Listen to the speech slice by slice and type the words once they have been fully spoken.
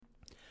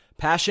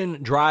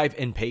Passion, drive,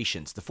 and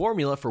patience. The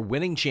formula for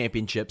winning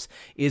championships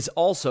is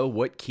also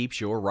what keeps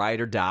your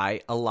ride or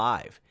die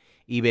alive.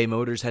 eBay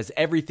Motors has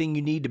everything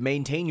you need to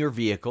maintain your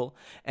vehicle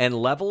and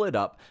level it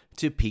up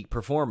to peak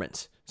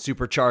performance.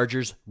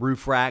 Superchargers,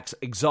 roof racks,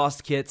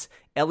 exhaust kits,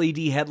 LED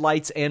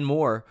headlights, and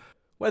more.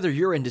 Whether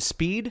you're into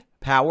speed,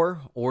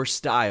 power, or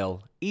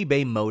style,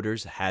 eBay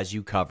Motors has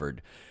you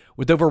covered.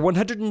 With over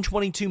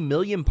 122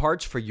 million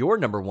parts for your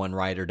number one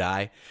ride or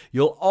die,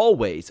 you'll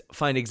always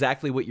find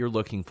exactly what you're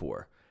looking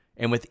for.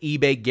 And with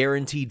eBay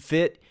Guaranteed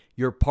Fit,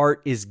 your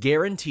part is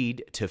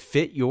guaranteed to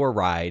fit your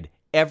ride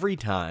every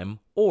time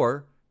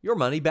or your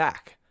money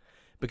back.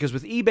 Because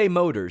with eBay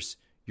Motors,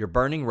 you're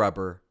burning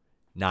rubber,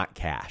 not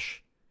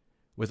cash.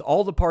 With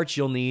all the parts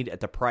you'll need at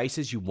the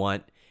prices you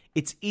want,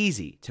 it's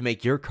easy to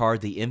make your car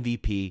the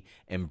MVP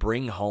and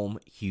bring home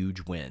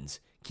huge wins.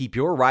 Keep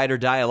your ride or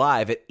die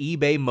alive at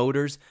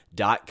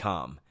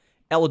ebaymotors.com.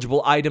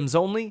 Eligible items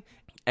only.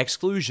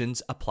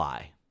 Exclusions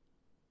apply.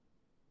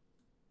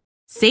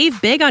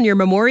 Save big on your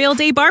Memorial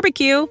Day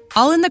barbecue,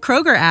 all in the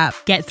Kroger app.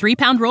 Get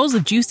 3-pound rolls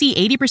of juicy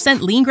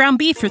 80% lean ground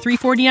beef for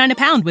 $3.49 a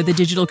pound with a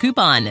digital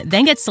coupon.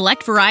 Then get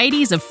select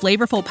varieties of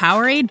flavorful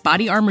Powerade,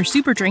 Body Armor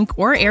Super Drink,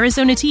 or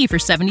Arizona tea for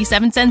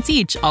 77 cents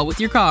each, all with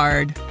your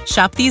card.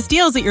 Shop these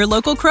deals at your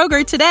local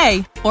Kroger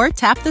today, or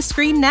tap the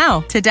screen now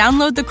to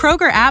download the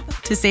Kroger app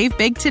to save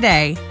big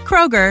today.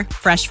 Kroger,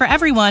 fresh for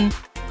everyone.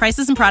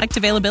 Prices and product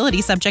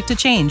availability subject to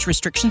change.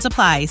 Restrictions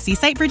apply. See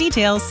site for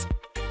details.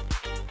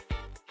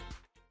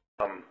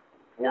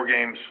 War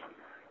Games,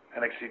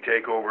 NXT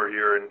TakeOver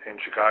here in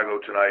Chicago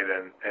tonight,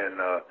 and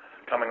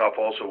coming off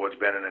also what's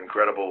been an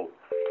incredible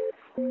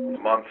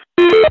month,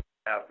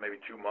 half, maybe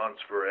 2 months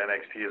for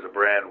NXT as a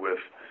brand with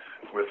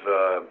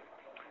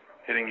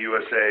hitting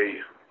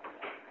USA,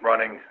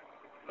 running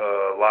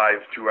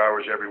live 2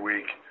 hours every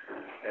week,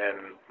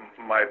 and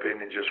in my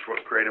opinion, just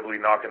creatively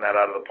knocking that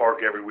out of the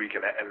park every week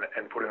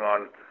and putting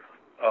on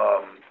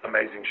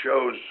amazing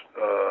shows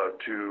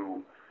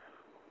to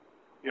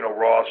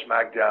Raw,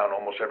 SmackDown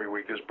almost every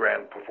week. This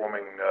brand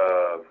performing,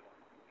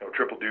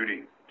 triple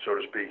duty, so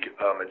to speak.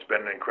 It's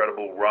been an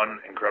incredible run,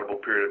 incredible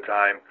period of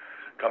time.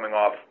 Coming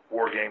off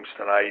War Games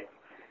tonight,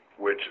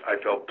 which I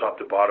felt top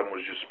to bottom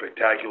was just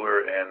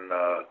spectacular, and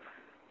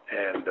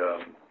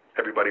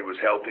everybody was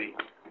healthy,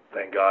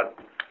 thank God,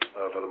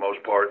 for the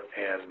most part.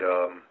 And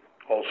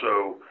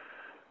also,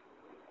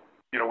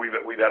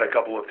 we've had a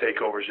couple of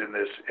takeovers in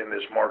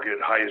this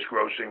market, highest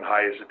grossing,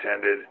 highest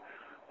attended.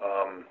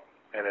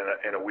 And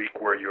in a week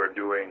where you're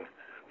doing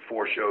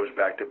 4 shows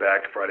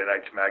back-to-back, Friday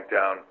Night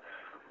SmackDown,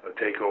 a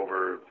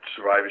TakeOver,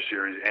 Survivor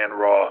Series, and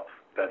Raw,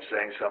 that's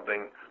saying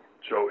something.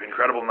 So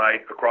incredible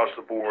night across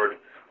the board.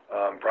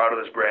 Proud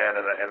of this brand,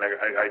 and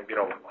I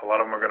a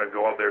lot of them are going to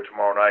go out there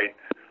tomorrow night,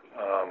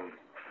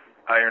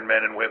 Iron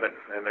Men and women,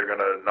 and they're going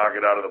to knock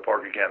it out of the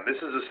park again.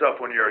 This is the stuff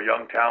when you're a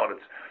young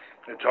talent,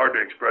 it's hard to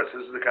express.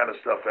 This is the kind of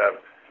stuff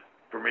that,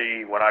 for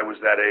me, when I was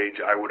that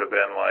age, I would have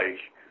been like,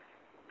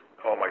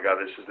 oh my God,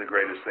 this is the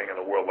greatest thing in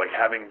the world. Like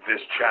having this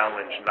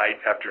challenge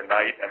night after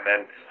night, and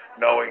then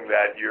knowing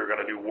that you're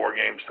going to do War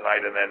Games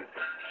tonight and then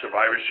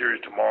Survivor Series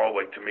tomorrow,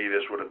 like to me,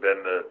 this would have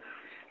been the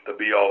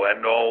be-all,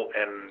 end-all.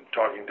 And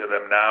talking to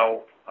them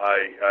now,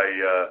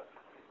 I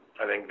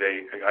think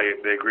they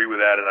agree with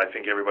that, and I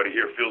think everybody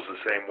here feels the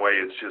same way.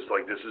 It's just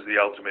like this is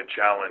the ultimate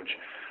challenge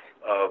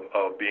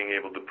of being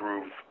able to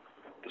prove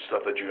the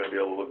stuff that you're going to be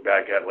able to look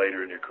back at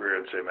later in your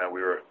career and say, man, we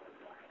were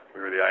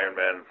the Iron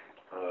Man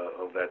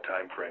of that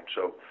time frame.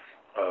 So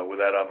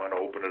with that, I'm going to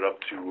open it up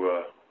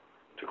to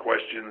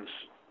questions.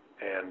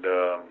 And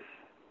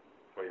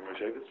you want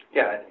to say this?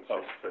 Yeah, I think so.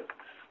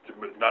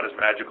 It's not as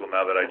magical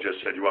now that I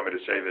just said you want me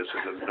to say this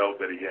as a note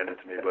that he handed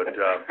to me, but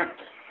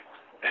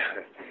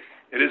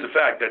it is a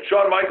fact that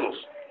Shawn Michaels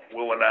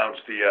will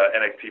announce the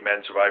NXT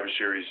Men's Survivor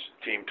Series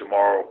team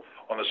tomorrow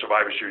on the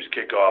Survivor Series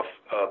kickoff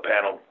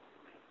panel.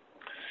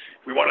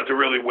 We wanted to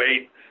really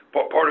wait.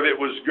 Part of it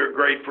was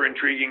great for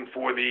intriguing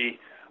for the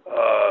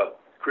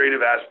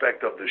creative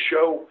aspect of the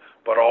show,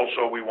 but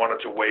also we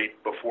wanted to wait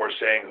before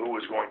saying who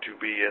was going to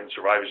be in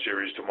Survivor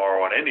Series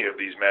tomorrow on any of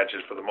these matches,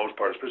 for the most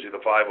part, especially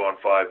the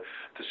 5-on-5,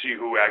 to see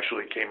who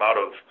actually came out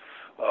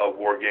of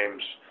War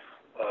Games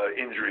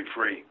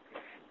injury-free.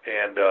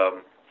 And,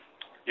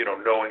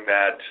 knowing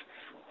that,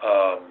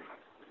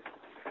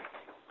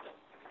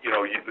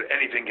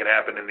 anything can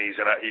happen in these.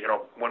 And,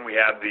 when we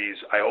have these,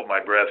 I hold my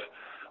breath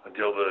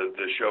until the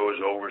show is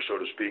over, so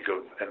to speak,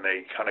 and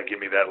they kind of give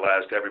me that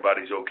last,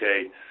 everybody's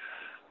okay.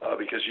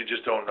 Because you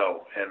just don't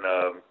know,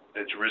 and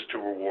it's risk to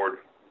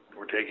reward.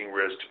 We're taking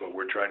risks, but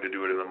we're trying to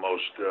do it in the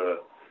most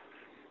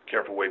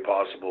careful way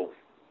possible,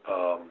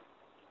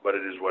 but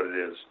it is what it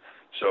is.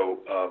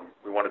 So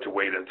we wanted to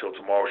wait until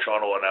tomorrow.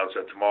 Shawn will announce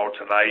that tomorrow.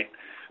 Tonight,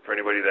 for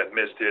anybody that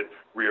missed it,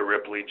 Rhea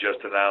Ripley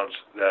just announced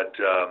that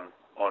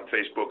on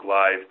Facebook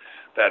Live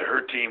that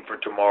her team for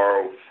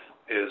tomorrow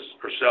is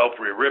herself,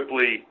 Rhea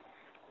Ripley,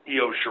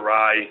 Io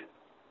Shirai,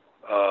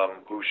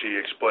 who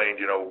she explained,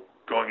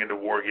 going into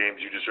War Games,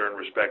 you just earn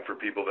respect for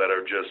people that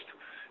are just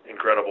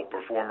incredible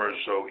performers.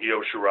 So Io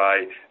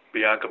Shirai,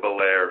 Bianca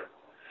Belair,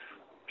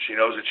 She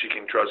knows that she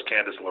can trust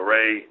Candice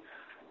LeRae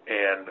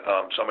and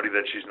somebody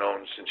that she's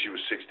known since she was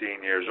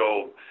 16 years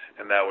old,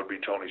 and that would be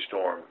Toni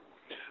Storm.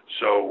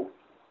 So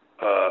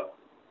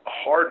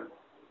hard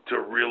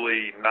to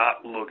really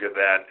not look at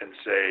that and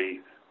say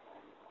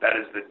that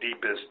is the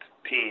deepest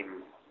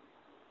team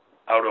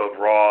out of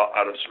Raw,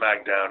 out of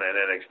SmackDown, and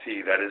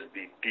NXT. That is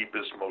the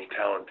deepest, most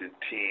talented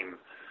team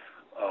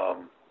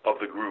of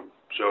the group.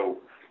 So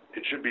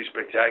it should be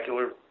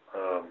spectacular.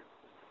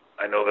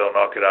 I know they'll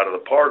knock it out of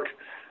the park.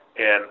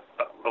 And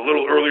a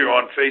little earlier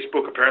on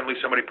Facebook, apparently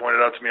somebody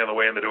pointed out to me on the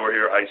way in the door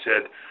here, I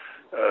said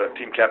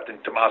team captain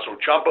Tommaso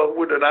Ciampa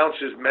would announce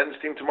his men's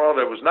team tomorrow.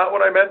 That was not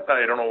what I meant.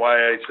 I don't know why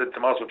I said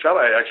Tommaso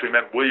Ciampa. I actually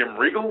meant William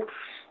Regal.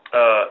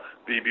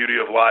 The beauty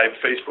of live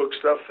Facebook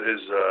stuff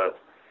is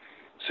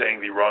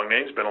saying the wrong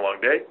name. It's been a long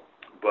day.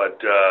 But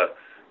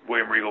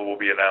William Regal will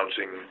be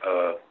announcing,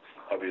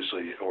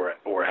 obviously, or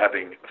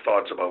having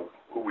thoughts about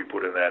who we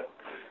put in that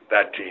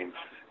team.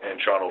 And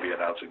Sean will be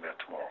announcing that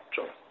tomorrow.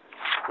 So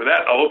with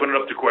that, I'll open it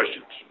up to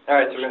questions. All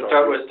right, so we're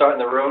going to start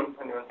in the room.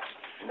 Anyone?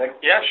 Nick?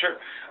 Yeah,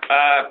 sure.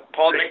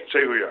 Paul,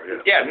 say who you are.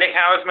 Yeah, Nick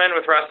Hausman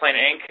with Wrestling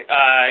Inc.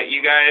 You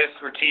guys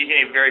were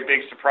teasing a very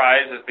big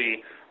surprise as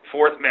the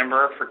fourth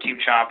member for Team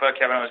Ciampa.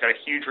 Kevin Owens got a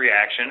huge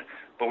reaction,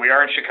 but we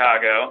are in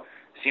Chicago.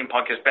 CM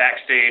Punk is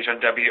backstage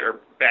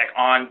back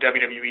on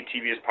WWE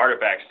TV as part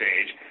of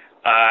Backstage.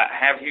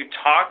 Have you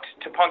talked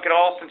to Punk at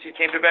all since he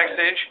came to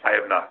Backstage? I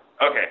have not.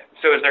 Okay,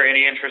 so is there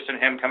any interest in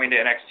him coming to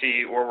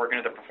NXT or working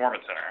at the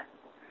Performance Center?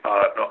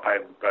 No, I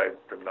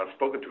have not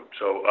spoken to him.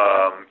 So,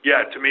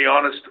 to be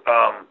honest,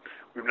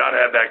 we've not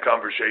had that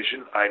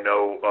conversation. I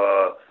know,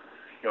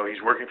 he's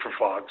working for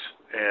Fox,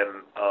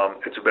 and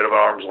it's a bit of an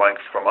arm's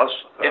length from us,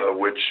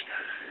 which,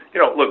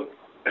 look,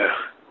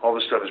 all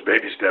this stuff is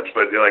baby steps,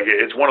 but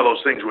it's one of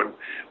those things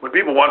when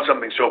people want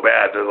something so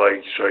bad, they're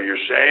like, so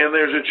you're saying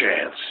there's a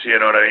chance, you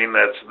know what I mean?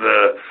 That's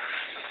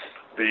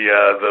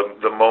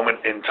the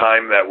moment in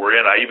time that we're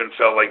in. I even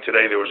felt like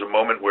today there was a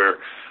moment where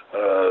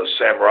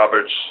Sam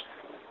Roberts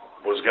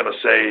was going to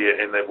say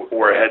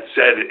or had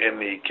said in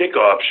the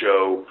kickoff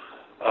show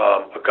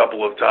a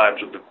couple of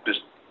times,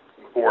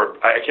 or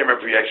I can't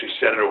remember if he actually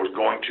said it or was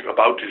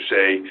about to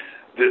say,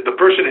 the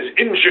person is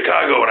in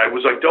Chicago, and I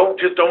was like, don't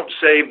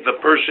say the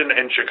person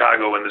in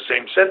Chicago in the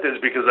same sentence,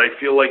 because I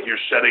feel like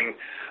you're setting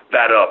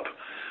that up.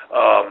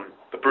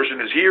 The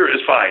person is here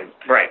is fine,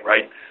 right?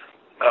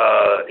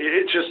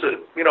 It's just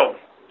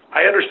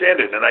I understand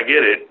it and I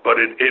get it,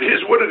 but it is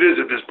what it is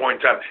at this point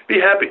in time.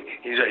 Be happy.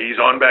 He's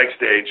on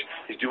Backstage.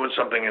 He's doing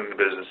something in the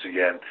business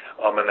again,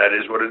 and that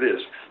is what it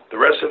is. The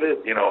rest of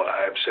it,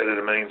 I've said it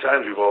a million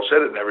times. We've all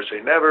said it. Never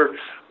say never.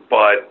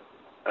 But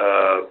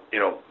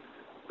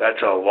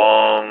that's a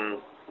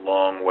long,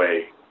 long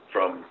way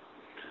from.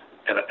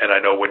 And I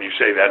know when you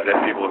say that,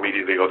 then people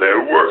immediately go,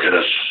 "They're working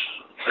us,"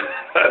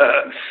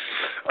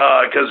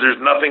 because there's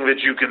nothing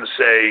that you can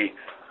say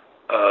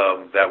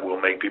that will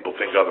make people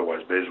think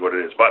otherwise. But it is what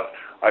it is. But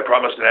I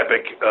promised an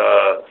epic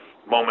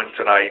moment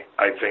tonight.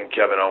 I think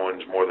Kevin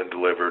Owens more than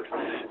delivered.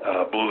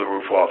 Blew the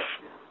roof off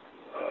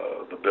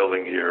the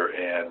building here,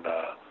 and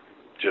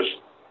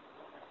just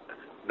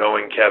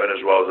knowing Kevin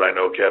as well as I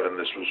know Kevin,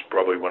 this was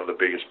probably one of the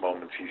biggest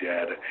moments he's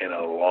had in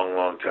a long,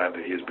 long time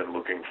that he has been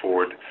looking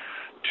forward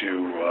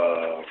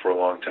to for a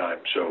long time.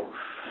 So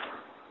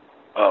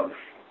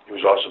it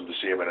was awesome to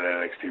see him in an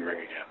NXT ring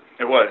again.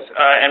 It was.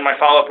 And my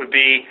follow-up would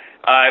be,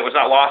 it was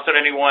not lost on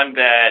anyone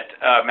that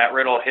Matt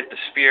Riddle hit the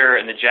spear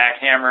and the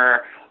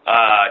jackhammer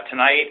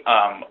tonight.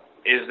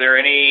 Is there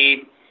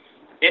any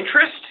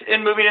interest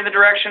in moving in the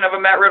direction of a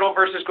Matt Riddle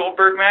versus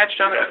Goldberg match?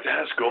 You have to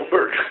ask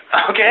Goldberg.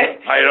 Okay.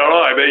 I don't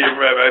know. I bet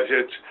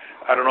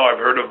I don't know. I've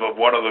heard of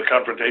one of the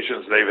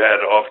confrontations they've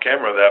had off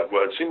camera that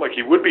seemed like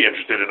he would be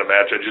interested in a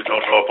match. I just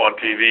don't know if on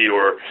TV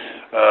or.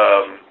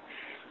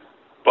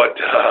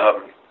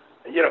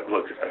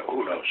 Look,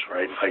 who knows,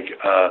 right?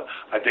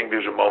 I think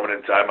there's a moment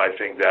in time. I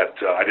think that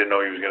I didn't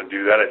know he was going to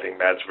do that. I think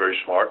Matt's very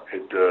smart.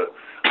 It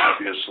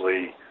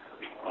obviously.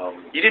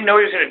 You didn't know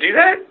he was going to do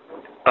that?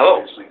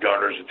 Oh. Obviously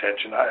garners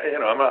attention.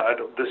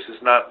 This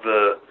is not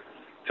the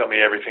tell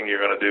me everything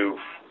you're going to do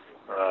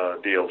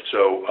deal.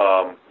 So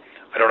I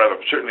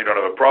certainly don't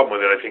have a problem with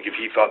it. I think if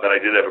he thought that I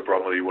did have a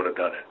problem with it, he would have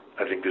done it.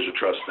 I think there's a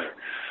trust there.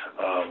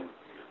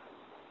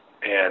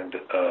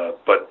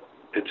 But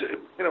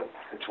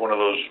it's one of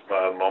those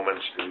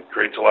moments that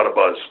creates a lot of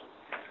buzz.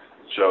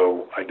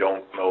 So I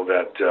don't know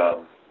that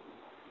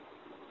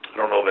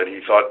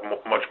he thought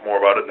much more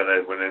about it than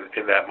when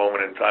in that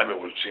moment in time it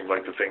would seem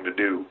like the thing to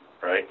do,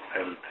 right?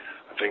 And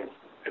I think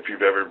if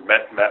you've ever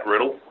met Matt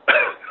Riddle,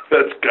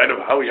 that's kind of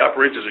how he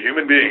operates as a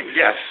human being.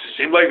 Yes.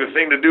 Seemed like the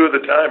thing to do at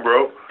the time,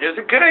 bro. It was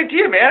a good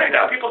idea, man. I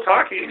got people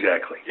talking.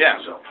 Exactly. Yeah.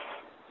 So.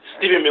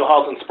 Stephen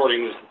Milhausen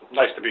Sporting,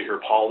 nice to be here,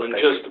 Paul. And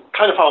just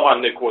kind of follow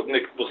on what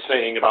Nick was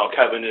saying about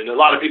Kevin, and a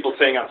lot of people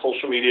saying on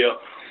social media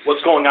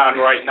what's going on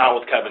right now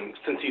with Kevin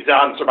since he's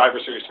on Survivor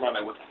Series tomorrow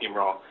night with Team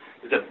Raw.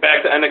 Is it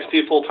back to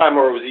NXT full-time,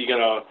 or was he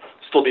going to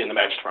still be in the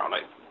match tomorrow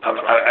night?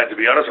 To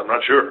be honest, I'm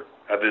not sure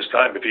at this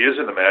time. If he is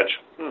in the match,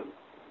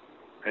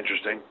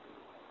 interesting.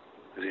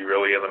 Is he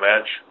really in the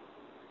match?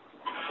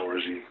 Or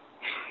is he,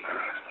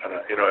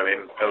 you know what I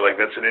mean? Like,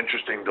 that's an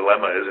interesting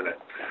dilemma, isn't it?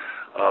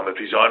 If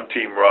he's on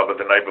Team Raw, but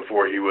the night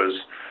before he was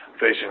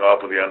facing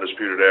off with the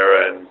Undisputed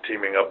Era and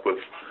teaming up with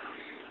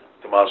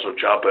Tommaso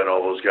Ciampa and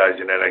all those guys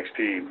in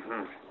NXT,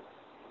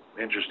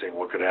 interesting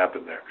what could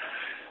happen there.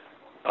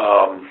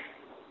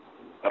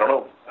 I don't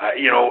know.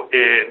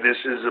 This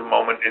is a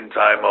moment in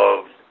time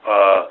of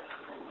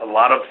a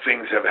lot of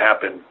things have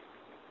happened.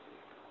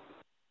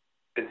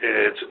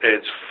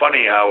 It's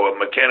funny how a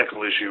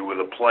mechanical issue with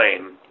a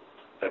plane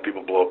that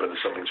people blow up into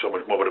something so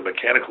much more, but a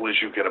mechanical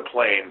issue in a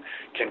plane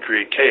can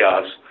create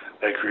chaos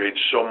that creates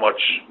so much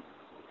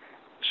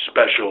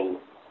special,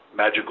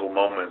 magical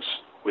moments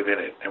within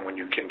it. And when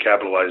you can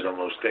capitalize on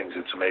those things,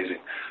 it's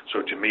amazing.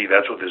 So to me,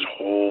 that's what this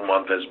whole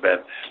month has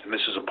been, and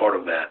this is a part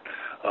of that.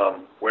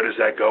 Where does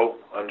that go?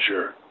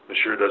 Unsure. It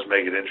sure does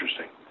make it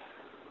interesting.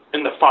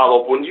 In the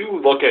follow-up, when you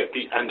look at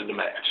the end of the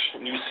match,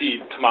 and you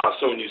see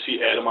Tommaso and you see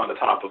Adam on the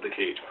top of the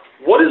cage,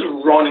 what is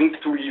running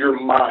through your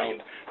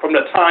mind from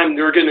the time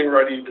they're getting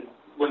ready,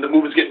 when the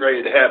move is getting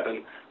ready to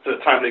happen, to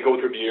the time they go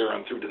through the air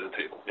and through to the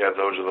table? Yeah,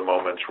 those are the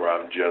moments where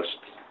I'm just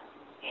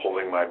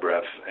holding my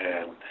breath.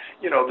 And,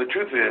 the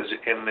truth is,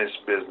 in this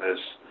business,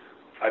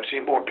 I've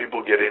seen more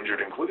people get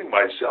injured, including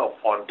myself,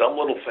 on dumb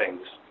little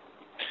things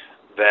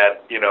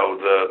that,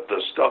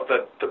 the stuff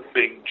that the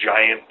big,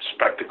 giant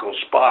spectacle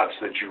spots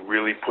that you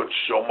really put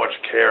so much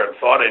care and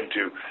thought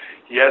into,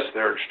 yes,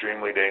 they're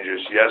extremely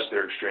dangerous. Yes,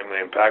 they're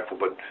extremely impactful,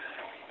 but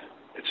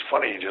it's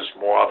funny, just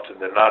more often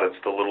than not, it's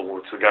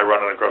the guy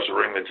running across the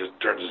ring that just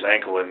turns his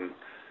ankle and,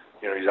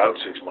 he's out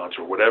 6 months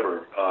or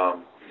whatever.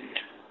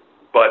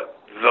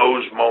 But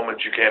those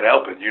moments, you can't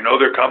help it.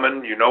 They're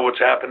coming. You know what's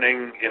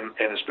happening, and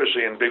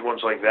especially in big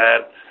ones like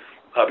that,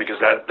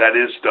 because that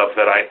is stuff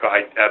that I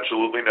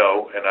absolutely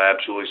know, and I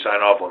absolutely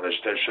sign off on. There's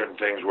certain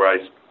things where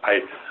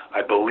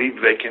I believe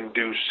they can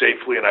do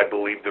safely, and I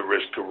believe the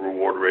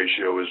risk-to-reward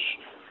ratio is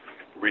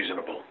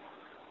reasonable.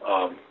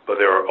 But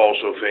there are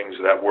also things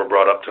that were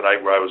brought up tonight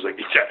where I was like,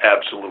 yeah,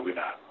 absolutely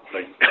not.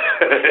 Like,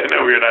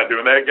 no, we're not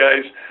doing that,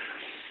 guys.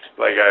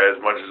 Like,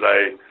 as much as I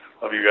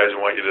love you guys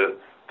and want you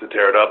to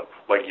tear it up,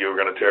 like you were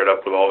going to tear it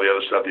up with all the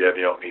other stuff, you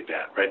don't need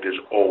that, right? There's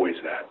always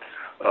that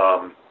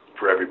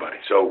for everybody.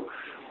 So,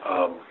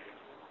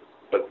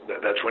 but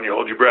that's when you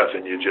hold your breath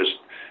and you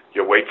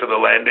wait for the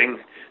landing,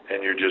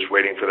 and you're just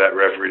waiting for that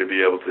referee to be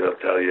able to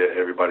tell you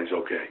everybody's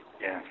okay.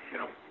 Yeah.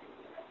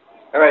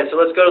 All right, so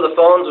let's go to the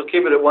phones. We'll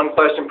keep it at one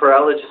question per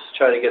outlet, just to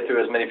try to get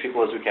through as many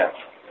people as we can.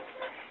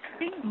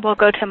 We'll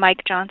go to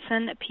Mike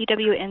Johnson,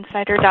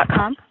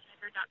 pwinsider.com.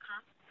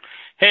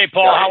 Hey,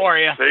 Paul, how are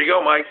you? There you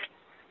go, Mike.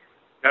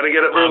 Got to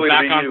get up early to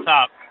be you. Back on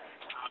top.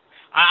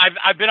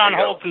 I've been on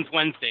hold since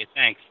Wednesday.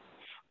 Thanks.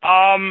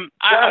 I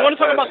want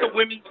to talk about the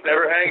women's.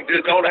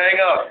 Don't hang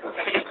up.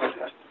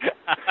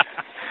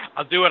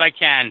 I'll do what I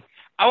can.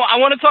 I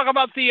want to talk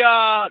about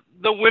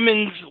the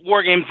women's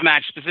War Games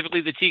match,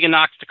 specifically the Tegan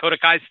Nox Dakota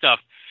Kai stuff.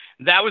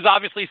 That was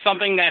obviously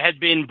something that had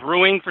been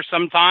brewing for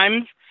some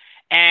time,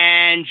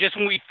 and just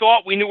when we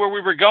thought we knew where we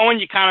were going,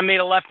 you kind of made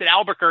a left at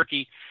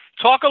Albuquerque.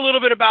 Talk a little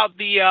bit about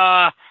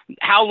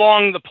how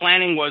long the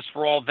planning was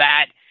for all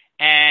that,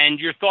 and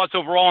your thoughts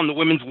overall on the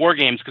women's War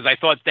Games, because I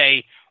thought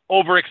they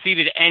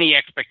overexceeded any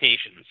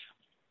expectations.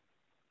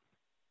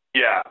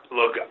 Yeah,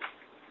 look,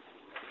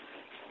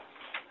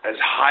 as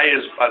high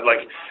as,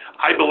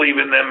 I believe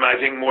in them, I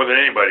think, more than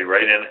anybody,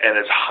 right? And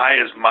as high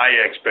as my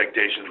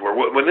expectations were.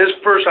 When this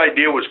first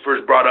idea was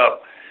first brought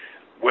up,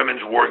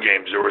 women's War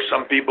Games, there were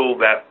some people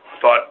that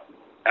thought,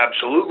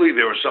 absolutely.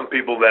 There were some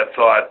people that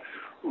thought,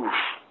 oof,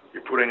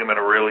 you're putting them in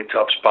a really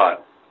tough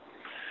spot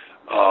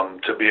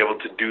to be able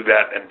to do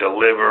that and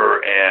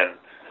deliver, and,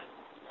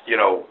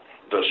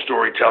 the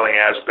storytelling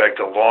aspect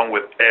along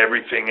with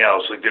everything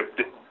else. Like,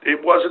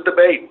 it was a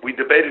debate. We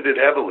debated it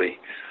heavily.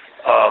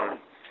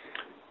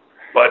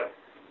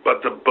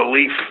 But the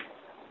belief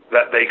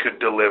that they could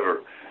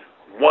deliver.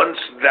 Once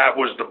that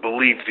was the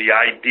belief, the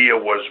idea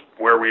was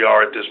where we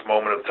are at this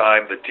moment of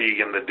time, the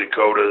Tegan, the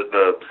Dakota,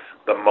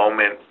 the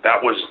moment,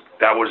 that was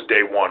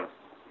day one.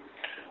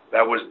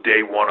 That was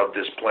day one of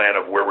this plan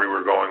of where we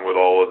were going with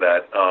all of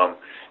that.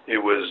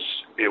 It was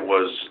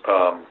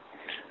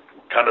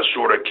kind of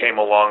sort of came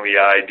along the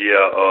idea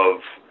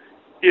of,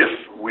 if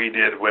we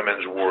did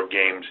women's War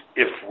Games,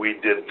 if we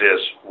did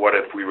this, what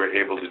if we were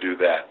able to do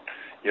that?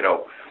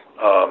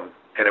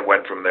 And it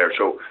went from there.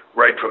 So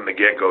right from the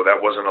get-go,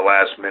 that wasn't a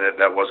last minute,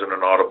 that wasn't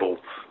an audible,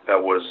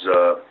 that was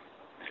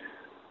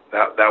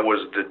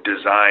the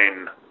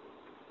design.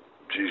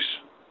 Geez,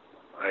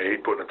 I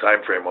hate putting a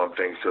time frame on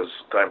things because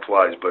time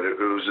flies, but it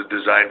was a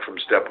design from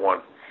step one.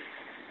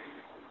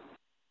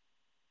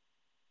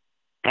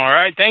 All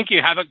right, thank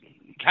you. Have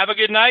a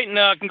good night,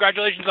 and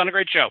congratulations on a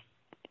great show.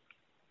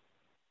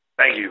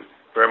 Thank you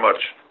very much.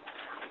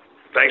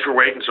 Thanks for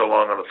waiting so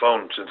long on the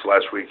phone since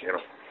last week,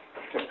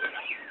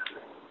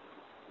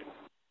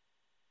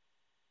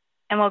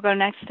 And we'll go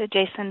next to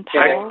Jason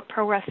Powell,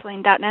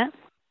 ProWrestling.net.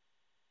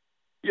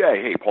 Yeah,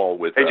 hey, Paul,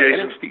 with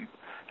Jason. NXT.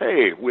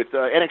 Hey, with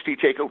NXT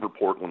TakeOver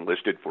Portland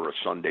listed for a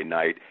Sunday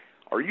night,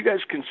 Are you guys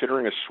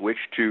considering a switch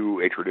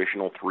to a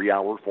traditional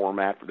 3-hour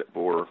format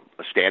for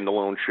a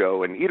standalone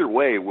show? And either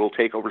way, will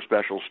TakeOver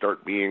specials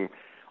start being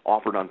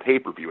offered on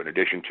pay-per-view in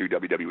addition to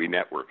WWE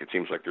Network? It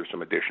seems like there's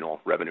some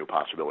additional revenue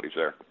possibilities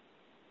there.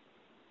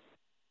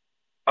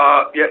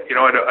 Yeah,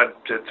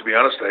 to be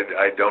honest,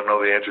 I don't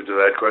know the answer to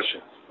that question.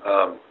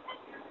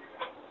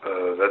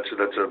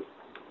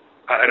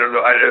 I don't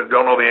know. I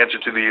don't know the answer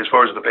to as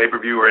far as the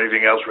pay-per-view or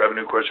anything else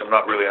revenue question. I'm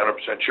not really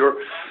 100% sure.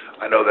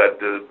 I know that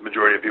the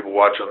majority of people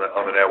watch on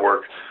the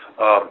network.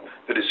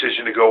 The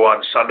decision to go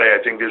on Sunday,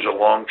 I think there's a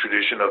long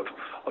tradition of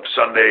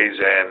Sundays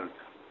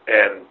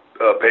and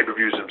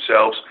pay-per-views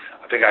themselves.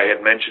 I think I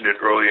had mentioned it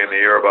earlier in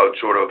the year about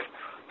sort of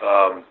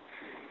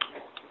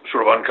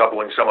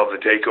uncoupling some of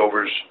the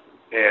takeovers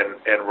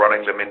and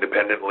running them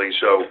independently.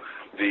 So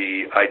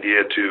the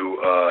idea to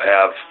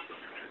have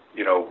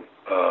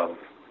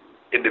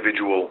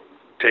individual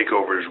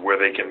takeovers where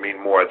they can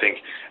mean more. I think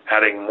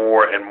adding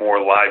more and more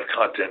live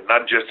content,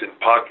 not just in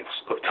pockets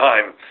of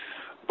time,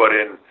 but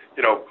in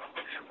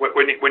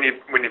when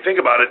you think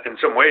about it in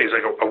some ways,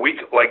 like a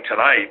week like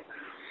tonight,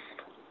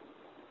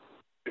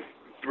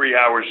 3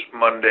 hours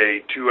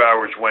Monday, 2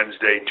 hours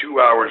Wednesday,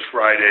 2 hours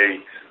Friday,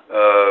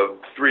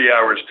 3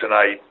 hours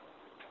tonight.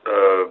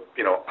 I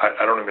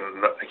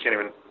can't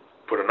even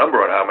put a number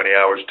on how many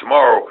hours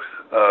tomorrow.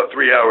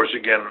 3 hours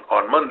again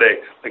on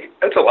Monday. Like,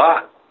 that's a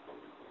lot.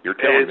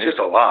 It's just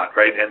a lot,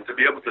 right? And to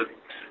be able to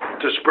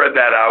spread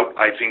that out,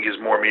 I think, is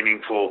more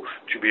meaningful.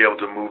 To be able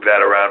to move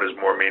that around is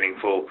more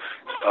meaningful.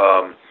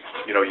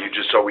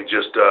 We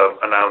just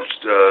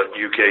announced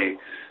UK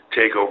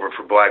takeover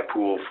for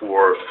Blackpool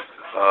for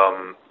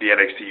the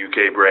NXT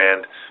UK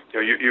brand.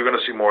 You're going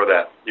to see more of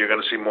that. You're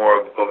going to see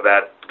more of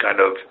that kind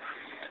of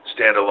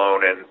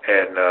standalone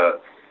and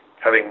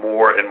having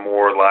more and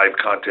more live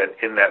content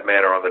in that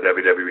manner on the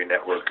WWE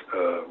Network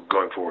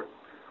going forward.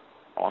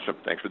 Awesome.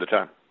 Thanks for the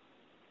time.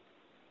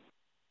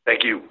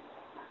 Thank you.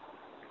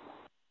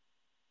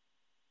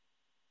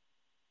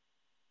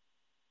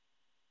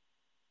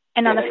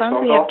 And on the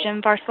phone, we have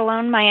Jim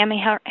Barcelone, Miami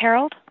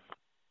Herald.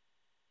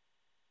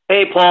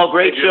 Hey, Paul.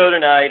 Great show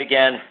tonight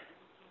again.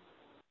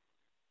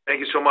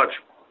 Thank you so much.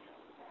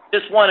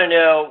 Just want to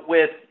know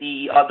with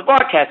the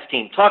broadcast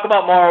team, talk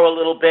about Morrow a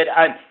little bit.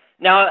 I'm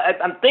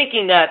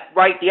thinking that,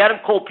 right, the Adam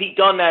Cole Pete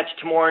Dunne match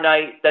tomorrow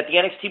night, that the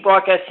NXT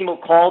broadcast team will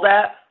call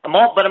that.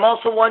 But I'm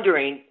also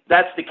wondering,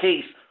 that's the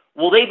case,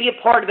 will they be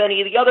a part of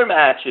any of the other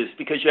matches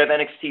because you have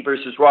NXT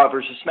versus Raw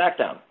versus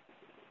SmackDown?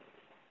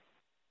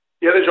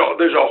 Yeah, there's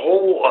a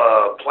whole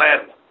plan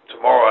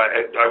tomorrow.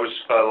 I was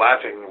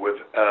laughing with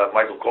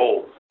Michael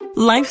Cole.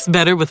 Life's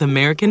better with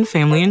American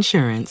Family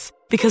Insurance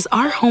because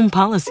our home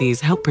policies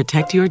help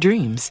protect your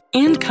dreams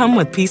and come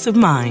with peace of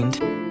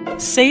mind.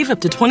 Save up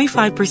to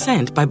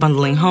 25% by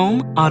bundling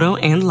home, auto,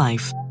 and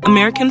life.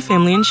 American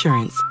Family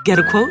Insurance. Get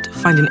a quote,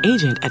 find an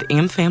agent at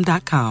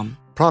amfam.com.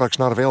 Products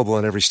not available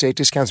in every state.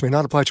 Discounts may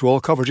not apply to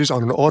all coverages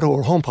on an auto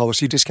or home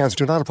policy. Discounts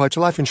do not apply to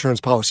life insurance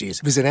policies.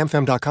 Visit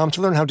amfam.com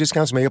to learn how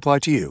discounts may apply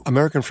to you.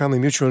 American Family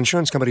Mutual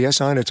Insurance Company,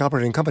 SI, and its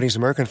operating companies,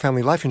 American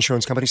Family Life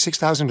Insurance Company,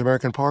 6000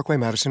 American Parkway,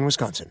 Madison,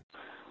 Wisconsin.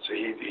 So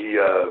he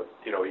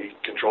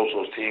controls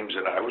those teams,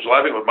 and I was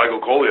laughing with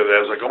Michael Cole the other day.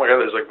 I was like, oh my God,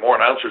 there's like more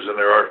announcers than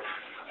there are,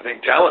 I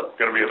think, talent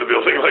going to be in the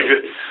building. Like,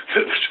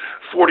 there's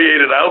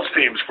 48 announce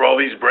teams for all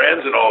these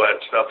brands and all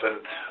that stuff, and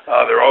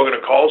they're all going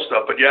to call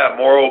stuff. But yeah,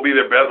 Morrow will be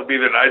there, Beth will be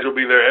there, Nigel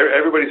will be there,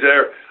 everybody's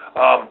there.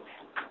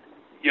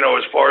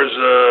 As far as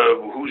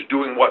who's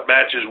doing what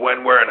matches,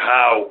 when, where, and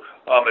how,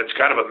 it's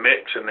kind of a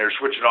mix, and they're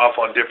switching off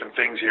on different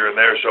things here and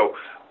there. So,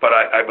 but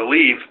I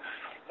believe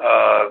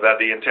that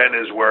the intent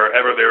is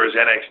wherever there is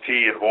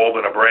NXT involved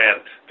in a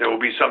brand, there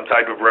will be some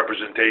type of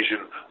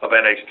representation of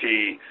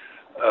NXT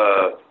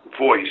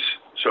voice,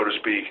 so to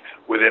speak,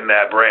 within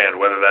that brand,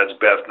 whether that's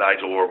Beth,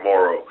 Nigel, or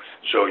Morrow.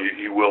 So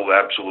you will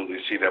absolutely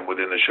see them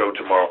within the show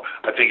tomorrow.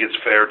 I think it's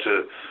fair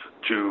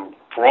to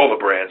for all the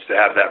brands to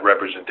have that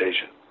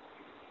representation.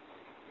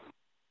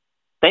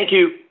 Thank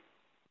you.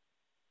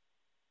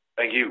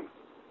 Thank you.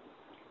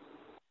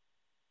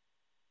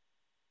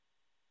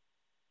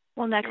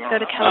 We'll next go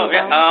to Kelly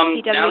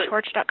Wells,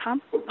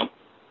 PWTorch.com.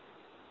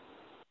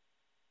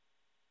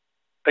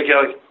 Hey,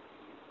 Kelly.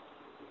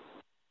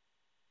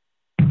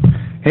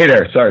 Hey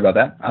there, sorry about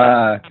that.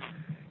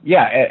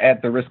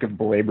 At the risk of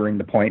belaboring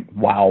the point,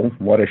 wow,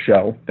 what a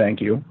show. Thank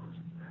you.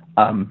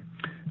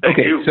 Thank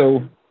you.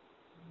 So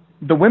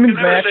the women's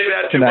match say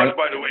that tonight. Too much,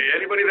 by the way.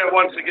 Anybody that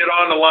wants to get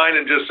on the line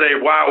and just say,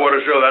 wow, what a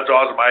show, that's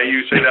awesome.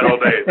 You say that all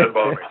day. It doesn't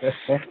bother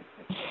me.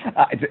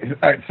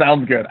 It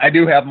sounds good. I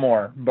do have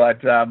more, but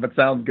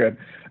sounds good.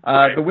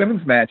 The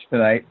women's match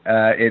tonight,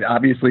 it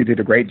obviously did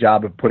a great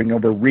job of putting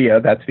over Rhea.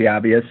 That's the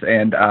obvious,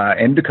 and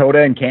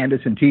Dakota and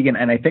Candice and Tegan,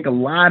 and I think a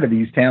lot of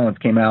these talents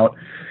came out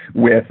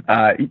with.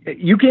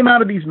 You came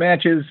out of these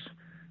matches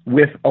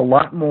with a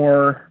lot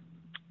more,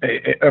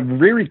 a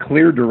very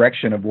clear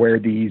direction of where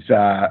these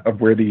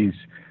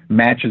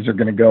matches are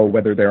going to go,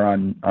 whether they're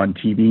on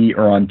TV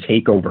or on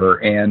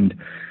TakeOver, and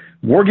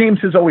War Games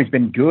has always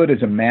been good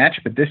as a match,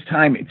 but this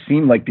time it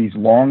seemed like these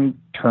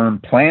long-term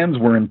plans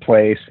were in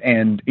place,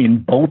 and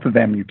in both of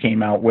them you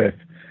came out with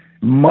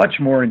much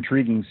more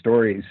intriguing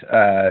stories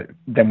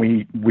than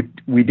we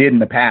did in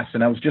the past.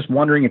 And I was just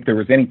wondering if there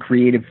was any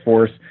creative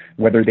force,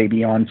 whether they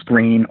be on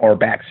screen or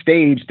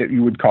backstage, that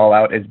you would call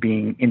out as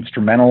being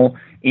instrumental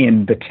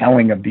in the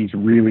telling of these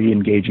really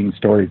engaging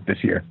stories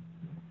this year.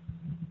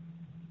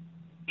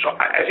 So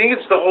I think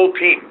it's the whole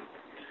team.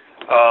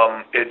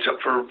 It's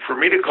for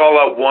me to call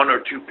out one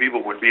or two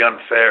people would be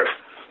unfair,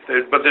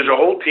 but there's a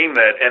whole team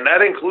and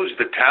that includes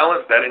the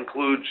talent, that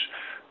includes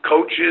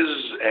coaches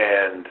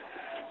and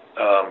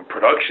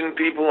production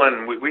people,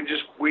 and we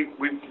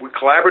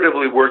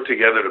collaboratively work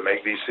together to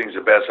make these things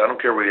the best. I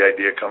don't care where the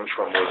idea comes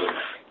from, whether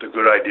the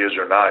good ideas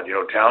or not.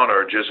 Talent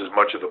are just as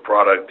much of the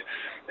product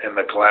and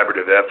the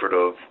collaborative effort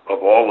of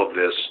all of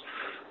this,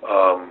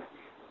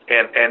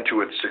 and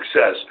to its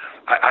success.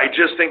 I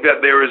just think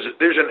that there's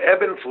an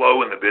ebb and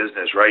flow in the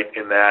business, right?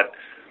 In that,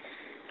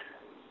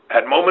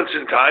 at moments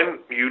in time,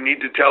 you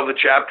need to tell the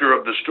chapter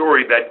of the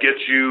story that gets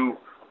you,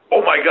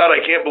 oh my God, I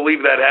can't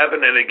believe that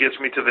happened, and it gets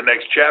me to the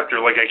next chapter.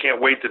 Like, I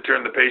can't wait to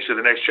turn the page to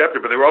the next chapter.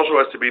 But there also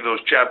has to be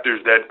those chapters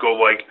that go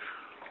like,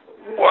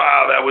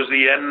 wow, that was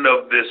the end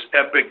of this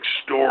epic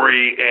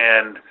story,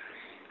 and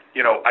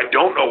I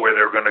don't know where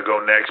they're going to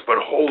go next, but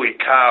holy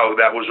cow,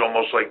 that was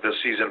almost like the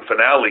season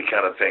finale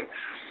kind of thing.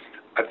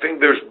 I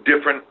think there's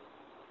different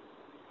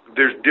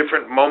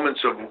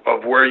moments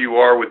of where you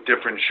are with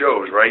different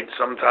shows, right?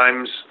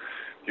 Sometimes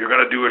you're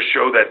going to do a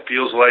show that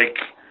feels like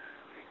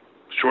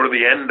sort of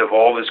the end of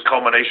all this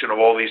culmination of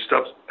all these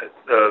stuff,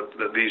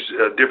 these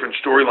different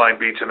storyline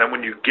beats, and then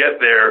when you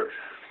get there,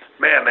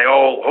 man, they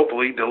all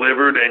hopefully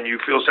delivered, and you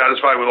feel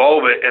satisfied with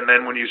all of it. And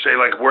then when you say,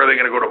 like, where are they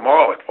going to go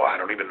tomorrow? Like, well,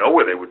 I don't even know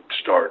where they would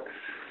start.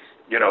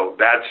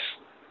 That's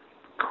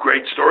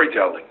great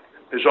storytelling.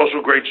 There's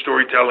also great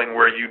storytelling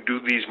where you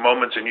do these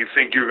moments and you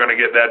think you're going to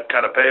get that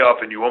kind of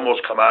payoff, and you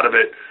almost come out of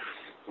it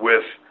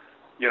with,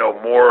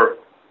 more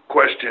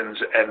questions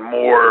and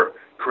more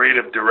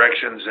creative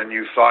directions than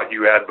you thought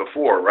you had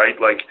before, right?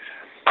 Like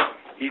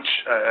each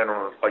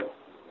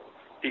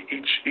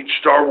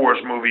Star Wars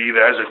movie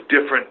either has a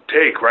different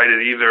take, right?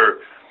 It either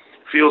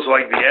feels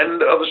like the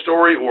end of a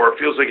story, or it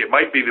feels like it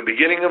might be the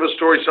beginning of a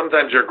story.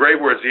 Sometimes they're great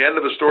where it's the end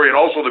of a story and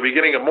also the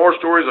beginning of more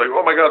stories. Like,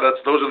 oh my God,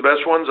 those are the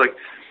best ones. Like,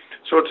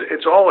 so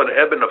it's all an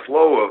ebb and a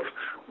flow of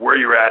where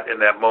you're at in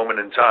that moment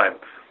in time.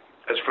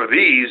 As for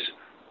these,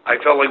 I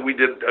felt like we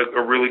did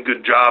a really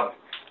good job.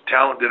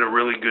 Talent did a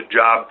really good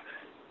job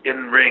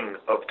in ring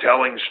of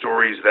telling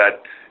stories that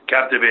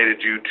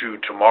captivated you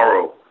to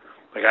tomorrow.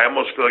 Like, I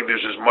almost feel like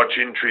there's as much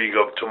intrigue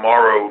of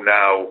tomorrow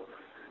now,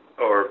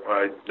 or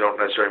I don't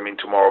necessarily mean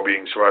tomorrow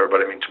being Survivor,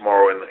 but I mean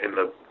tomorrow in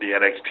the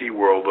NXT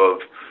world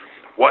of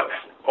what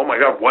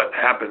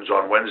happens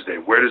on Wednesday?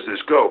 Where does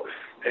this go?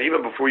 And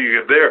even before you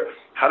get there,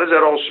 how does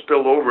that all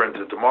spill over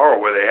into tomorrow,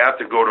 where they have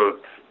to go to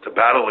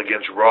battle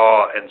against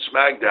Raw and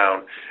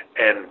SmackDown,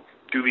 and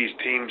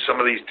some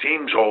of these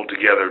teams hold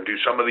together? Do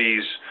some of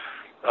these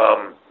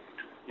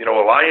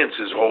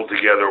alliances hold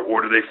together,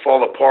 or do they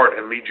fall apart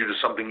and lead you to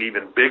something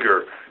even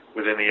bigger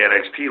within the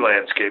NXT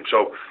landscape?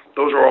 So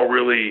those are all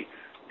really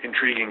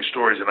intriguing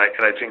stories, and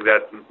I think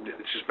that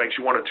it just makes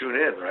you want to tune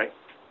in, right?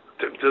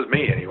 It does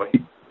me, anyway.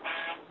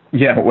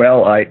 Yeah,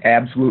 well, I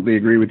absolutely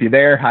agree with you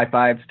there. High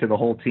fives to the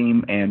whole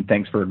team, and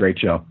thanks for a great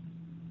show.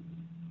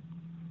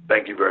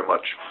 Thank you very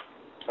much.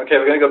 Okay,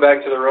 we're going to go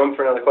back to the room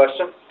for another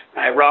question.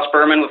 Hi, Ross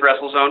Berman with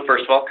WrestleZone.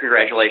 First of all,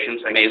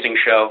 congratulations. Amazing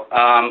show.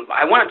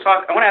 I want to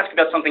ask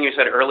about something you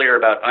said earlier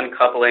about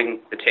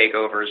uncoupling the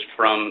takeovers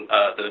from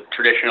the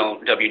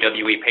traditional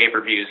WWE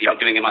pay-per-views,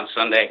 doing them on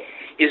Sunday.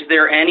 Is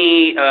there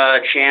any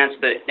chance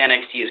that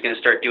NXT is going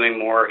to start doing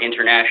more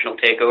international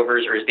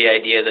takeovers, or is the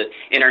idea that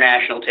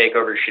international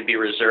takeovers should be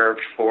reserved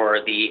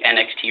for the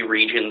NXT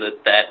region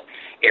that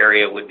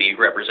area would be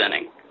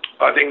representing?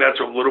 I think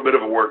that's a little bit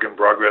of a work in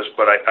progress,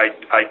 but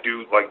I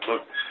do look.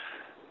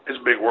 It's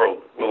a big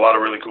world with a lot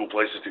of really cool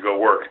places to go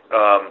work.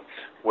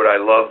 Would I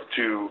love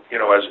to,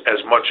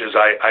 as much as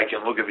I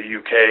can look at the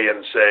UK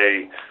and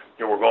say,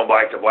 we're going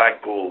back to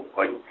Blackpool,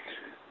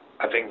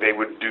 I think they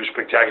would do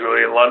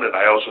spectacularly in London.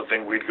 I also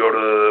think we'd go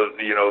to,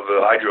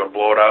 the Hydro and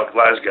blow it out in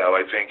Glasgow.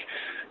 I think,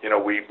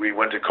 we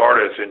went to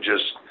Cardiff and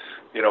just,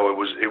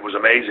 it was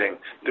amazing.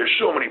 There's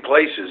so many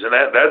places, and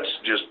that's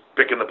just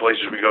picking the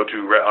places we go to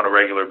on a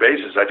regular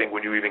basis. I think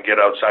when you even get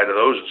outside of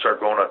those and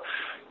start going to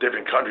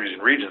different countries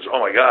and regions,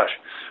 oh my gosh,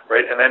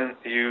 right? And then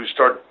you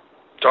start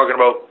talking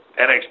about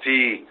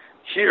NXT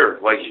here,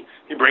 like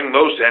you bring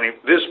those to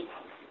this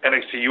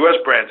NXT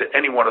US brand to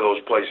any one of those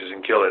places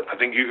and kill it. I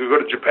think you could go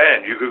to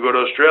Japan, you could go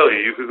to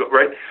Australia, you could go,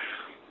 right?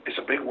 It's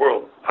a big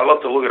world. I love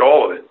to look at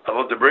all of it. I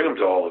love to bring them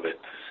to all of it.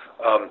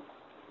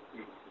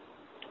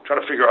 Trying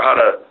to figure out how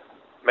to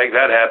make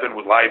that happen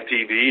with live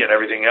TV and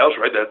everything else,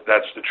 right?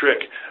 That's the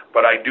trick.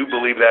 But I do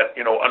believe that,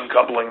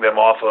 uncoupling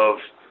them off of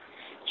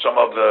some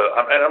of the,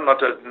 and I'm not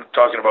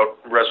talking about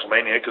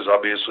WrestleMania, because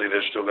obviously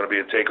there's still going to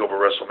be a TakeOver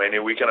WrestleMania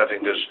weekend. I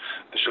think there's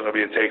still going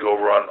to be a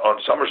TakeOver on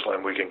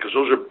SummerSlam weekend, because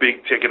those are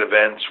big ticket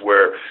events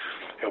where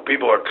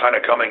people are kind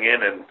of coming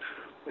in, and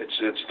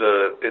it's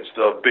the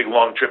big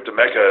long trip to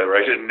Mecca,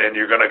 right? And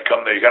you're going to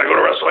come there. You got to go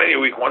to WrestleMania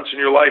week once in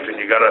your life, and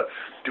you got to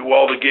do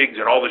all the gigs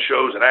and all the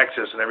shows and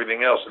access and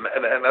everything else, and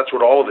that's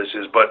what all of this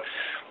is. But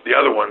the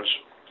other ones,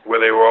 where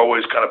they were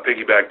always kind of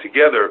piggybacked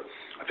together,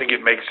 I think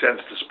it makes sense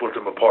to split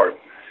them apart.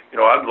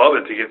 I'd love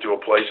it to get to a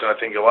place, and I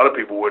think a lot of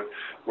people would,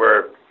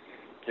 where,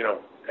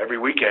 every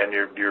weekend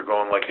you're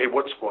going like, hey,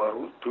 what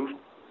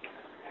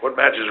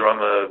matches are on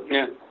the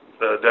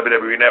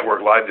WWE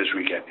Network Live this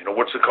weekend?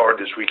 What's the card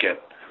this weekend?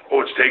 Oh,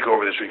 it's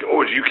TakeOver this weekend.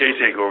 Oh, it's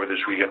UK TakeOver this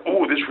weekend.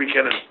 Oh, this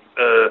weekend is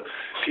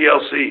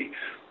TLC.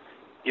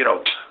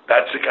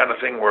 That's the kind of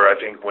thing where I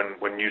think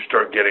when you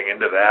start getting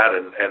into that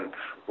and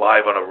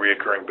live on a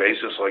reoccurring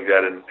basis like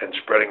that and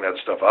spreading that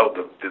stuff out,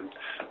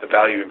 the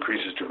value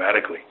increases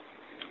dramatically.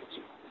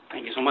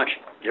 Thank you so much.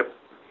 Yep.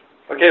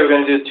 Okay, we're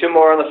going to do 2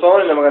 more on the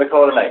phone, and then we're going to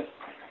call it a night.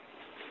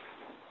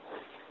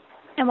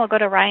 And we'll go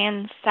to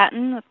Ryan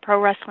Satin with Pro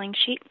Wrestling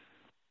Sheet.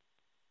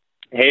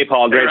 Hey,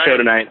 Paul. Great show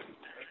tonight.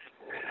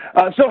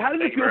 So how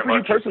does it feel for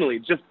you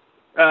personally?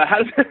 How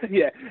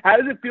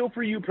does it feel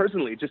for you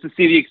personally just to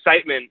see the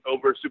excitement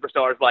over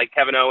superstars like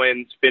Kevin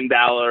Owens, Finn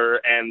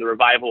Balor, and the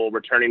Revival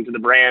returning to the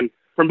brand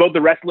from both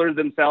the wrestlers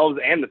themselves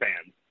and the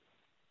fans?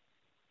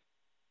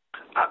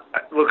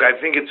 Look, I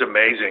think it's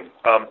amazing.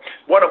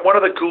 One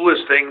of the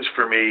coolest things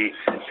for me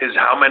is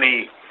how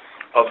many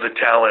of the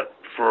talent,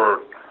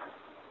 for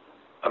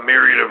a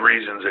myriad of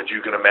reasons that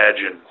you can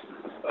imagine,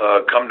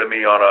 come to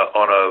me on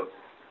a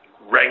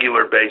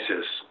regular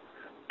basis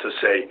to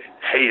say,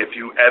 hey, if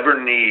you ever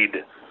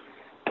need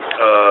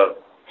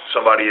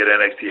somebody at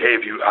NXT,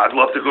 hey, I'd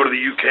love to go to the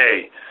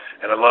UK,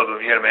 and I'd love to,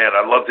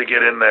 I'd love to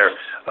get in there.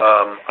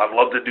 I'd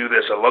love to do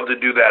this. I'd love to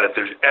do that. If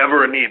there's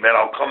ever a need, man,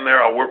 I'll come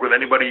there. I'll work with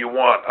anybody you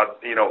want.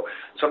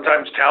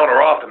 Sometimes talent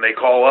are off, and they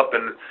call up,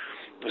 and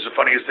it's the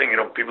funniest thing.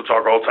 People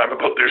talk all the time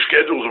about their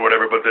schedules or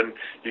whatever, but then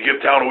you give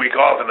talent a week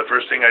off, and the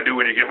first thing I do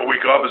when you give them a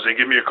week off is they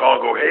give me a call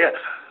and go, hey,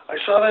 I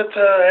saw that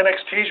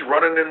NXT's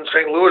running in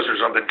St. Louis or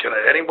something.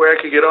 Anywhere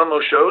I could get on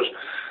those shows?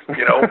 It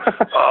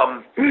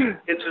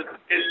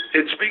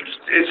speaks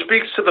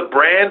to the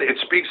brand.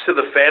 It speaks to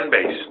the fan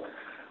base.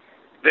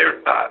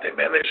 There's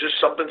just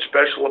something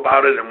special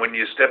about it. And when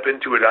you step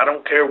into it, I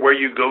don't care where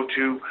you go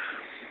to,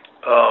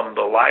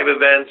 the live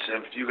events.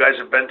 If you guys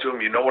have been to them,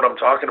 you know what I'm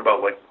talking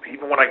about. Like,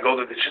 even when I go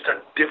there, it's just a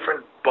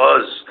different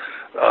buzz.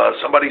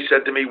 Somebody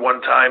said to me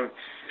one time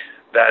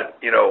that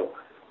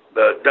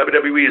the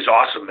WWE is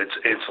awesome.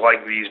 It's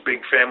like these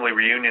big family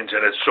reunions,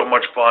 and it's so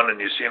much fun, and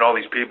you're seeing all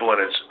these people,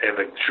 and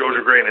the shows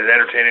are great, and it's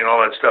entertaining and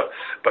all that stuff.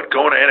 But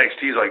going to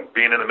NXT is like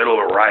being in the middle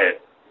of a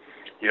riot.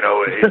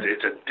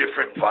 It's a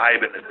different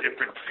vibe and a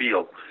different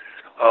feel,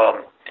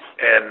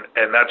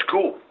 and that's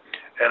cool.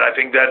 And I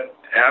think that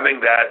having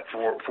that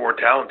for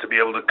talent to be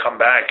able to come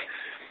back,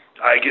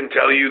 I can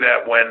tell you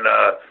that when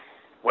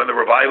the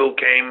Revival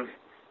came,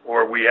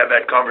 or we had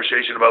that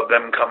conversation about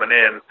them coming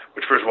in,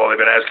 which first of all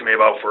they've been asking me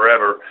about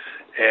forever,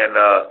 and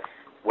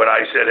when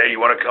I said, hey,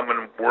 you want to come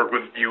and work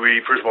with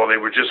UE, first of all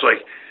they were just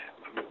like,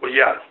 well,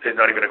 yeah, it's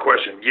not even a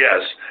question,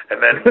 yes.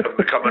 And then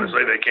a couple minutes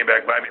later they came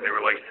back by me and they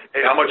were like,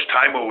 hey, how much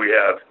time will we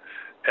have?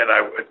 And I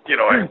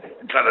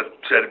kind of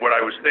said what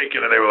I was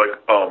thinking, and they were like,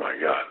 oh my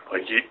God,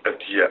 like,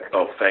 yeah,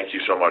 oh, thank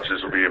you so much,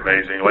 this will be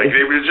amazing. Like,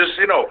 they were just,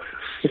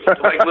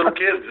 like little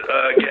kids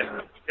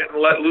getting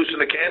let loose in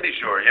the candy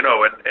store, and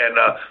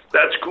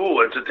that's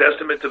cool. It's a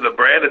testament to the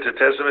brand. It's a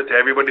testament to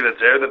everybody that's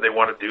there that they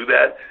want to do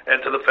that,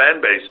 and to the fan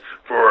base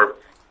for,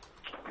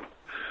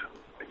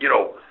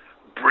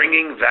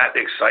 bringing that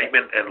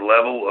excitement and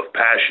level of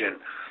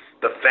passion.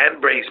 The fan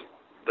base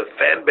of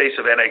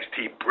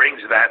NXT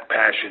brings that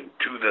passion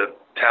to the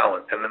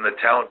talent, and then the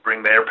talent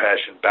bring their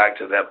passion back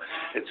to them.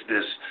 It's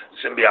this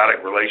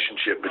symbiotic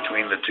relationship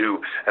between the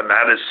two, and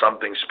that is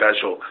something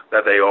special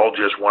that they all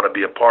just want to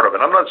be a part of. And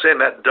I'm not saying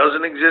that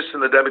doesn't exist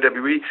in the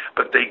WWE,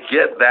 but they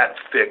get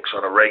that fix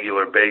on a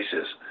regular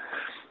basis,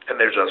 and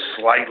there's a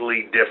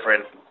slightly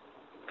different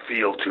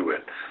feel to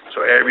it.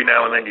 So every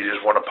now and then you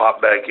just want to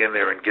pop back in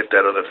there and get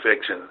that other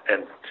fix and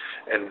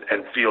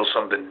feel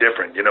something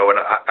different, And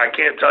I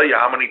can't tell you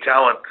how many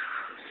talent,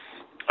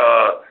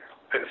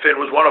 Finn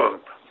was one of them,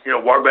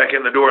 walk back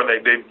in the door, and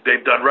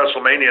they've done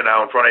WrestleMania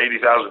now in front of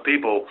 80,000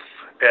 people,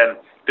 and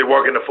they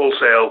walk into Full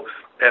Sail,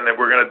 and then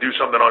we're going to do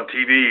something on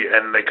TV,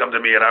 and they come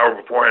to me an hour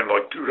beforehand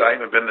like, dude, I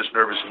haven't been this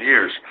nervous in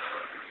years.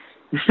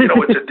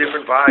 It's a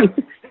different vibe.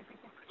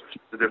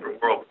 It's a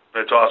different world.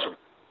 It's awesome.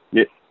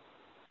 Yeah.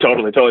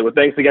 Totally. Well,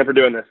 thanks again for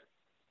doing this.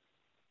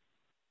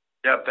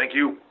 Yeah, thank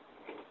you.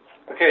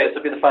 Okay, this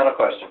will be the final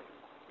question.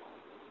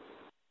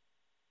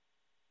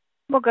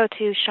 We'll go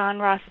to Sean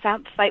Ross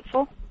Sapp,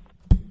 Fightful.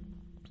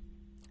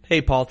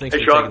 Hey, Paul. Thanks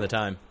for taking the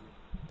time.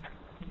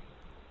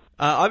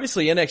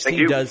 Obviously,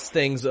 NXT does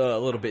things a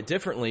little bit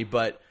differently,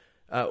 but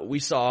We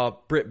saw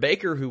Britt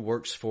Baker, who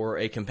works for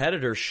a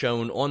competitor,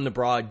 shown on the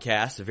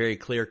broadcast, a very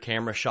clear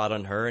camera shot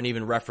on her, and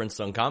even referenced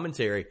on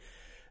commentary.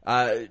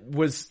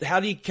 How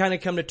do you kind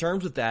of come to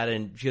terms with that?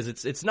 And because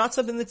it's not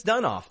something that's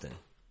done often.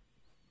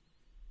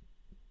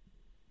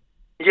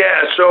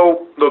 Yeah.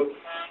 So look,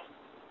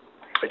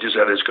 I just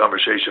had this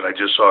conversation. I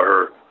just saw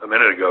her a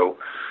minute ago,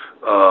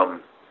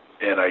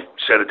 and I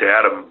said it to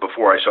Adam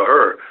before I saw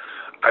her.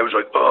 I was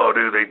like, "Oh,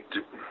 dude,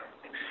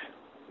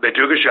 they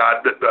took a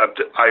shot."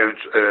 I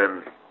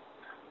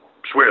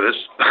swear this.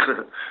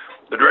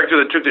 The director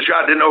that took the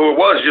shot didn't know who it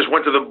was. He just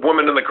went to the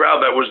woman in the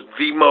crowd that was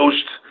the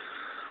most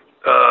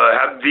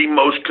had the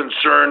most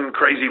concerned,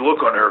 crazy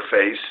look on her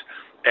face,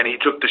 and he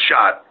took the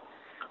shot.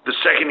 The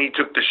second he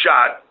took the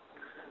shot,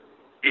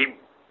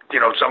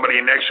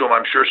 somebody next to him,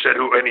 I'm sure, said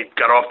who, and he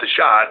got off the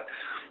shot.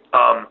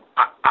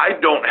 I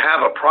don't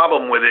have a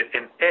problem with it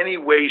in any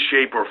way,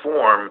 shape, or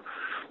form,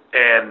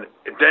 and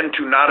then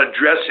to not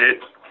address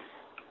it,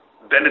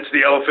 then it's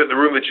the elephant in the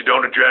room that you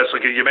don't address.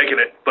 Like you're making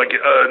it like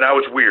now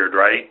it's weird,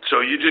 right? So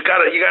you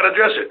gotta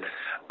address it.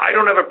 I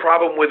don't have a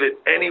problem with it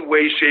any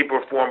way, shape,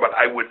 or form, but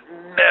I would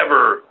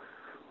never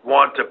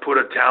want to put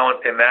a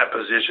talent in that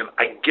position.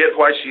 I get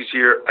why she's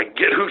here. I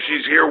get who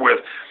she's here with,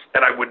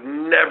 and I would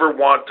never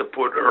want to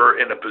put her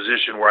in a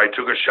position where I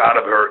took a shot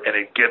of her and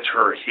it gets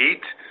her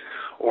heat,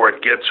 or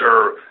it gets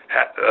her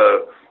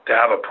to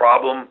have a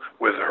problem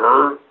with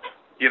her,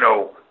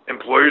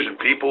 employers and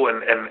people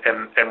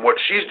and what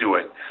she's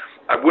doing.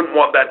 I wouldn't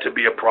want that to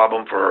be a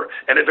problem for her,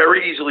 and it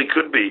very easily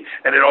could be.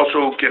 And it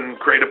also can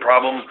create a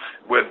problem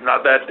with,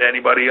 not that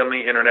anybody on the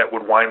internet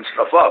would wind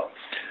stuff up,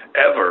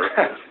 ever,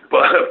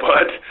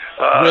 but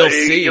we'll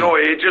see.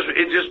 It just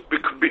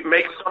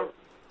makes some.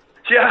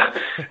 Yeah,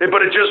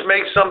 but it just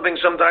makes something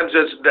sometimes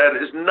that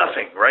is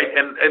nothing, right?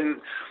 And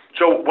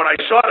so when I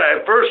saw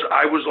that at first,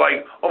 I was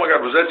like, "Oh my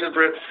God, was that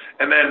different?"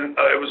 And then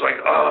it was like,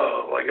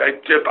 "Oh, like I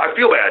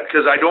feel bad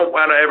because I don't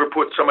want to ever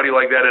put somebody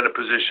like that in a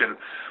position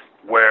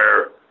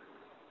where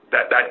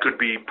that could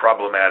be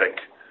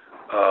problematic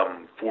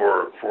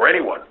for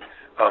anyone."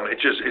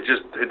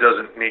 It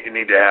doesn't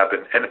need to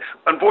happen. And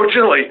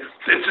unfortunately,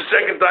 it's the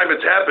second time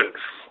it's happened.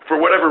 For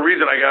whatever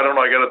reason, I don't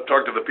know. I got to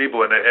talk to the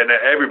people, and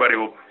everybody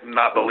will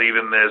not believe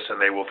in this,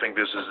 and they will think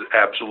this is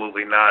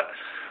absolutely not.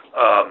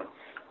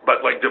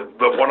 But like the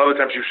one other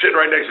time, she was sitting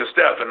right next to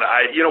Steph, and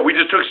we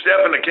just took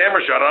Steph in the camera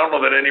shot. I don't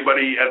know that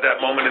anybody at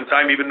that moment in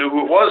time even knew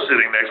who it was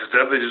sitting next to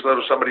Steph. They just thought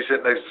it was somebody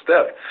sitting next to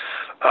Steph.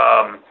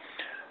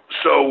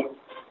 So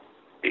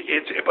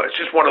it's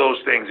just one of those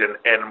things,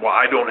 and while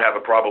I don't have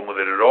a problem with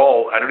it at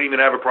all, I don't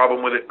even have a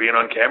problem with it being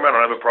on camera. I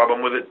don't have a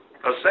problem with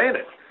us saying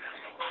it.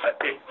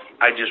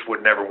 I just would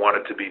never want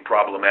it to be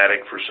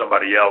problematic for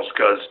somebody else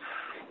because,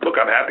 look,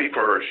 I'm happy for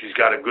her. She's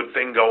got a good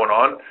thing going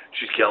on.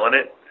 She's killing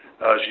it.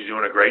 She's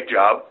doing a great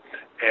job,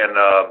 and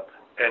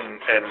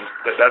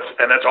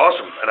that's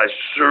awesome. And I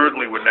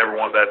certainly would never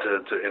want that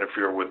to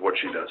interfere with what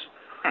she does.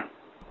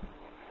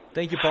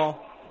 Thank you,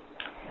 Paul.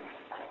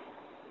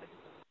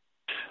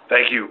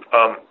 Thank you.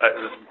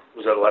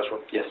 Was that the last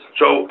one? Yes.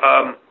 So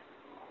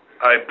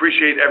I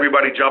appreciate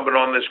everybody jumping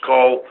on this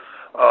call.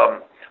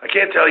 I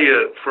can't tell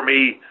you, for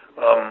me,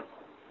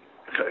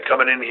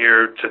 coming in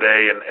here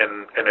today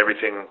and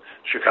everything,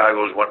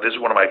 Chicago is this is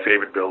one of my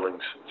favorite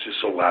buildings. It's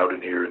just so loud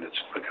in here, and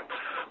it's like a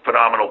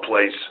phenomenal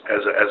place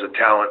as a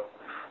talent.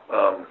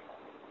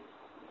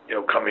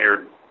 Come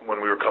here when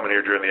we were coming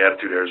here during the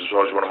Attitude Era. It's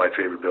always one of my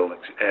favorite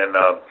buildings, and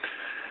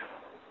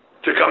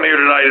to come here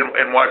tonight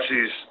and watch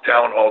these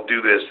talent all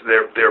do this,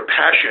 their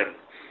passion.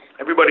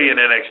 Everybody in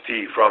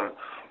NXT, from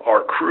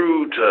our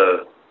crew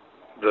to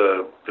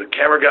the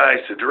camera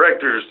guys to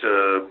directors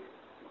to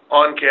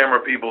on-camera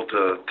people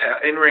to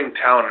in-ring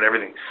talent and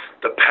everything,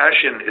 the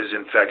passion is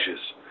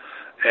infectious.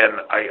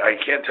 And I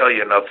can't tell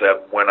you enough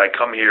that when I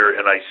come here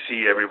and I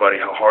see everybody,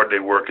 how hard they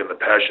work and the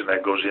passion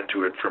that goes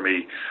into it, for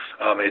me,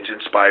 it's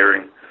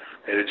inspiring,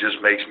 and it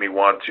just makes me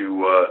want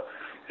to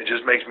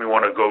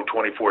go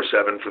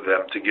 24/7 for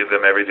them, to give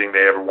them everything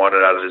they ever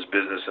wanted out of this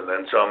business and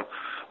then some.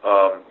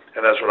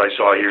 And that's what I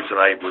saw here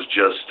tonight, was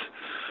just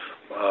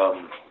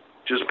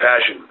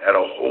passion at a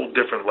whole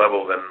different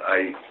level than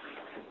I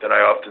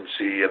often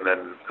see, and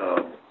then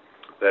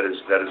that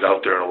is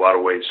out there in a lot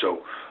of ways.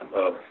 So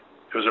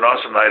it was an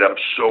awesome night. I'm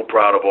so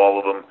proud of all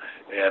of them,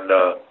 and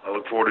I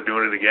look forward to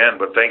doing it again.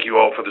 But thank you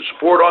all for the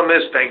support on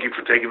this. Thank you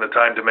for taking the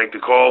time to make the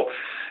call,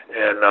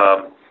 and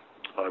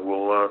I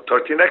will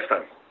talk to you next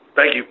time.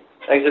 Thank you.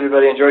 Thanks,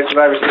 everybody. Enjoy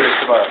Survivor Series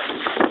tomorrow.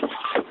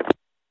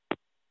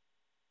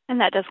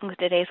 And that does conclude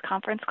today's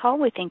conference call.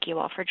 We thank you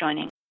all for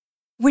joining.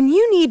 When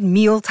you need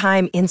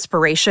mealtime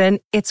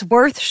inspiration, it's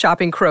worth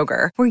shopping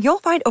Kroger, where you'll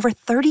find over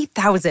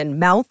 30,000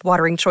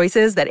 mouth-watering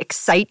choices that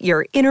excite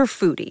your inner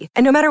foodie.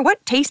 And no matter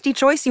what tasty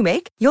choice you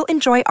make, you'll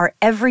enjoy our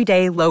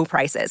everyday low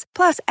prices,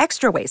 plus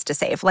extra ways to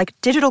save, like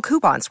digital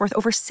coupons worth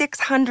over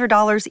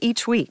 $600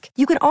 each week.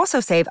 You can also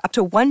save up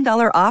to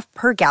 $1 off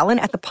per gallon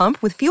at the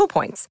pump with fuel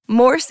points.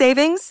 More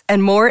savings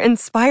and more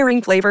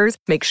inspiring flavors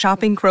make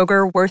shopping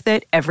Kroger worth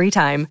it every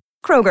time.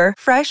 Kroger,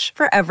 fresh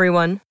for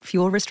everyone.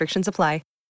 Fuel restrictions apply.